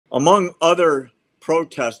Among other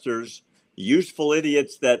protesters, useful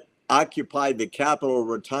idiots that occupied the Capitol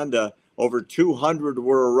Rotunda, over 200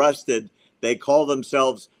 were arrested. They call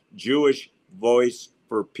themselves Jewish Voice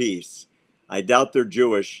for Peace. I doubt they're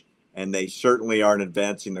Jewish, and they certainly aren't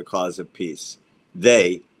advancing the cause of peace.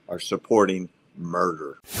 They are supporting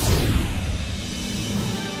murder.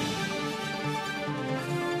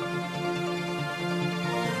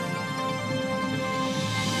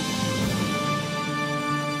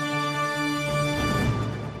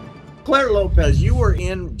 Claire Lopez, you were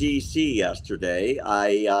in D.C. yesterday.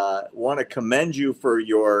 I want to commend you for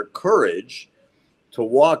your courage to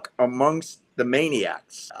walk amongst the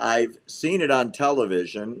maniacs. I've seen it on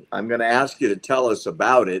television. I'm going to ask you to tell us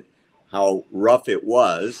about it, how rough it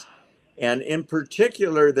was. And in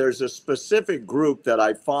particular, there's a specific group that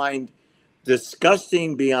I find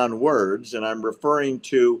disgusting beyond words, and I'm referring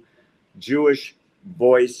to Jewish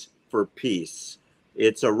Voice for Peace.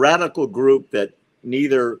 It's a radical group that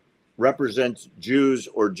neither represents Jews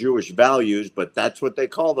or Jewish values, but that's what they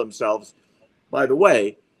call themselves. By the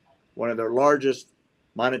way, one of their largest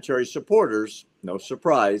monetary supporters, no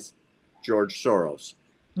surprise, George Soros.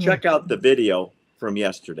 Check out the video from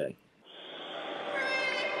yesterday.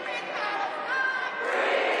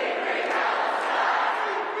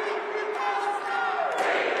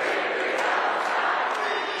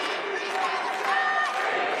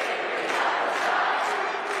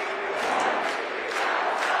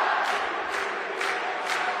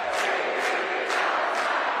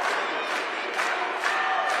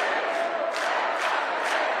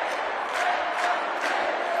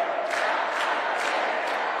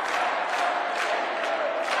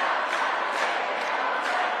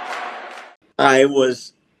 I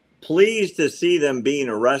was pleased to see them being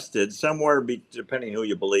arrested. Somewhere, depending who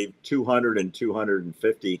you believe, 200 and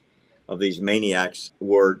 250 of these maniacs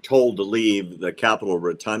were told to leave the Capitol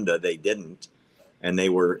Rotunda. They didn't, and they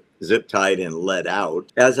were zip tied and led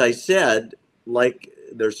out. As I said, like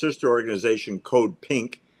their sister organization, Code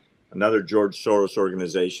Pink, another George Soros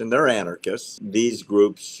organization, they're anarchists. These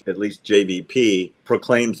groups, at least JVP,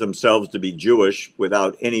 proclaims themselves to be Jewish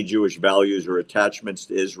without any Jewish values or attachments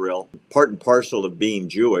to Israel. Part and parcel of being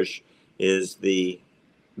Jewish is the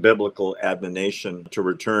biblical admonition to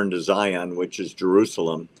return to Zion, which is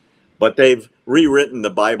Jerusalem. But they've rewritten the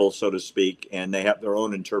Bible, so to speak, and they have their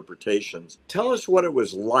own interpretations. Tell us what it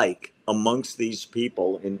was like amongst these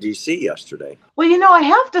people in D.C. yesterday. Well, you know, I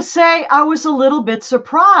have to say I was a little bit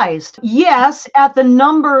surprised. Yes, at the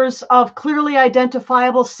numbers of clearly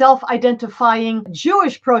identifiable, self-identifying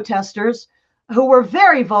Jewish protesters who were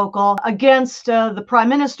very vocal against the Prime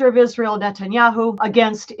Minister of Israel, Netanyahu,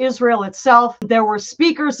 against Israel itself. There were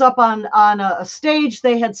speakers up on a stage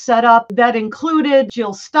they had set up that included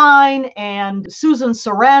Jill Stein and Susan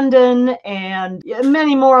Sarandon and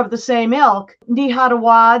many more of the same ilk. Nihad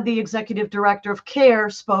Awad, the executive director of CARE,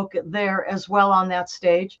 spoke there as well on that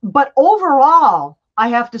stage. But overall, I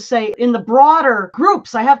have to say, in the broader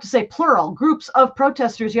groups, I have to say plural, groups of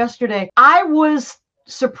protesters yesterday, I was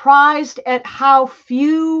surprised at how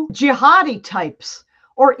few jihadi types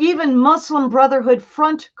or even Muslim Brotherhood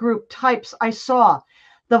front group types I saw.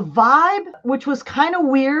 The vibe, which was kind of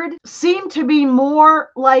weird, seemed to be more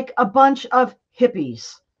like a bunch of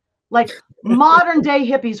hippies, like modern day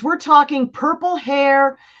hippies. We're talking purple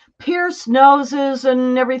hair, pierced noses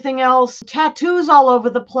and everything else, tattoos all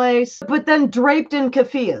over the place, but then draped in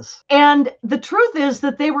keffiyehs. And the truth is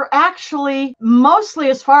that they were actually,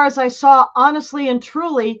 mostly as far as I saw, honestly and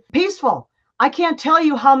truly peaceful. I can't tell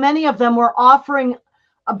you how many of them were offering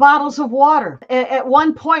bottles of water. At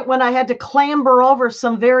one point when I had to clamber over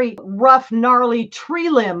some very rough, gnarly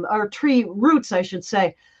tree limb, or tree roots, I should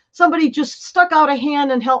say, somebody just stuck out a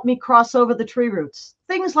hand and helped me cross over the tree roots.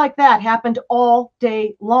 Things like that happened all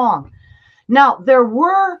day long. Now, there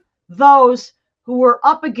were those who were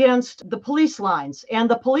up against the police lines, and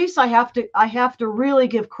the police, I have to really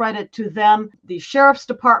give credit to them. The sheriff's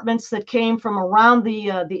departments that came from around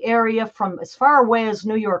the area, from as far away as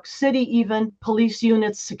New York City, even police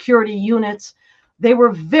units, security units, they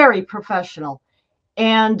were very professional,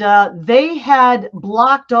 and they had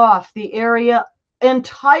blocked off the area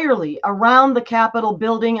entirely around the Capitol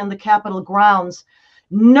building and the Capitol grounds.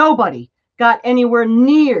 Nobody got anywhere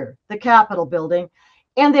near the Capitol building.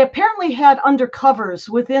 And they apparently had undercovers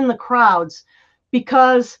within the crowds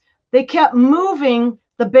because they kept moving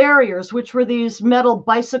the barriers, which were these metal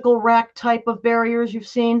bicycle rack type of barriers you've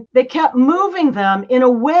seen. They kept moving them in a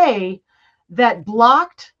way that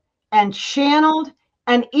blocked and channeled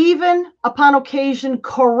and even upon occasion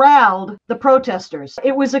corralled the protesters.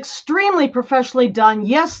 It was extremely professionally done.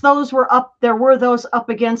 Yes, there were those up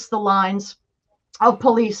against the lines. of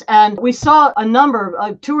police, and we saw a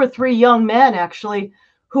number, 2 or 3 young men actually,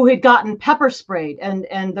 who had gotten pepper sprayed,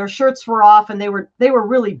 and their shirts were off, and they were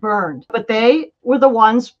really burned. But they were the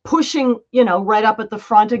ones pushing, right up at the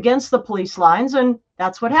front against the police lines, and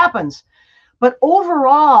that's what happens. But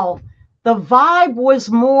overall, the vibe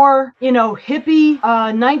was more, hippie,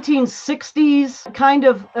 1960s kind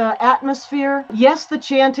of atmosphere. Yes, the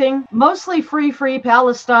chanting, mostly free, free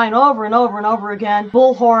Palestine over and over and over again,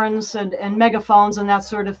 bullhorns and megaphones and that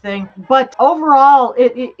sort of thing. But overall,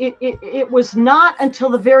 it was not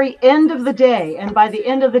until the very end of the day. And by the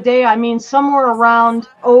end of the day, I mean somewhere around,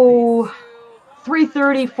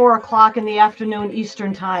 3:30, 4 o'clock in the afternoon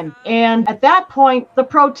Eastern time. And at that point, the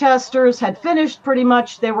protesters had finished pretty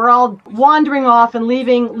much. They were all wandering off and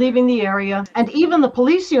leaving the area. And even the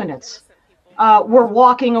police units were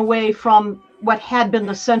walking away from what had been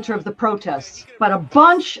the center of the protests. But a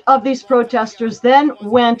bunch of these protesters then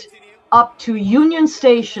went up to Union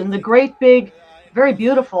Station, the great big, very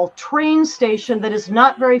beautiful train station that is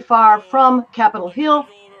not very far from Capitol Hill,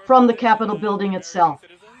 from the Capitol building itself.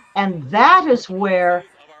 And that is where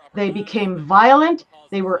they became violent.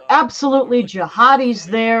 They were absolutely jihadis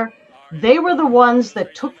there. They were the ones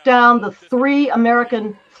that took down the 3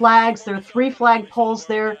 American flags. There are 3 flagpoles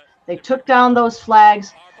there. They took down those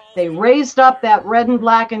flags. They raised up that red and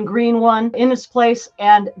black and green one in its place,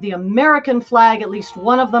 and the American flag, at least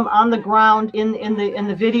one of them on the ground in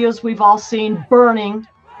the videos we've all seen, burning.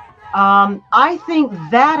 I think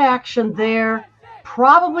that action there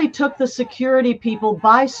probably took the security people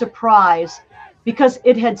by surprise, because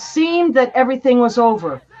it had seemed that everything was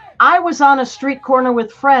over. I was on a street corner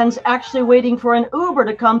with friends actually waiting for an Uber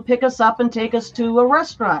to come pick us up and take us to a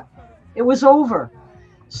restaurant. It was over.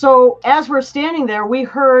 So as we're standing there, we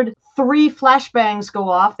heard 3 flashbangs go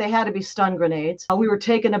off. They had to be stun grenades. We were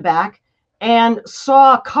taken aback and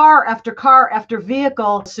saw car after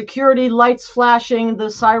vehicle, security lights flashing, the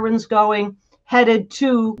sirens going, headed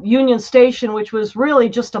to Union Station, which was really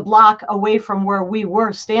just a block away from where we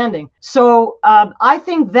were standing. So I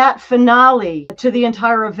think that finale to the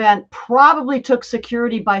entire event probably took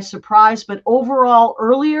security by surprise, but overall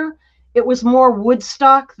earlier, it was more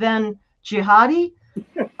Woodstock than jihadi.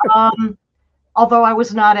 Although I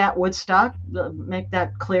was not at Woodstock, make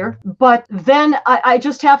that clear. But then I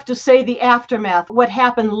just have to say the aftermath, what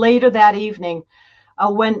happened later that evening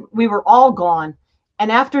when we were all gone.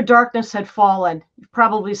 And after darkness had fallen, you've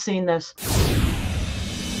probably seen this.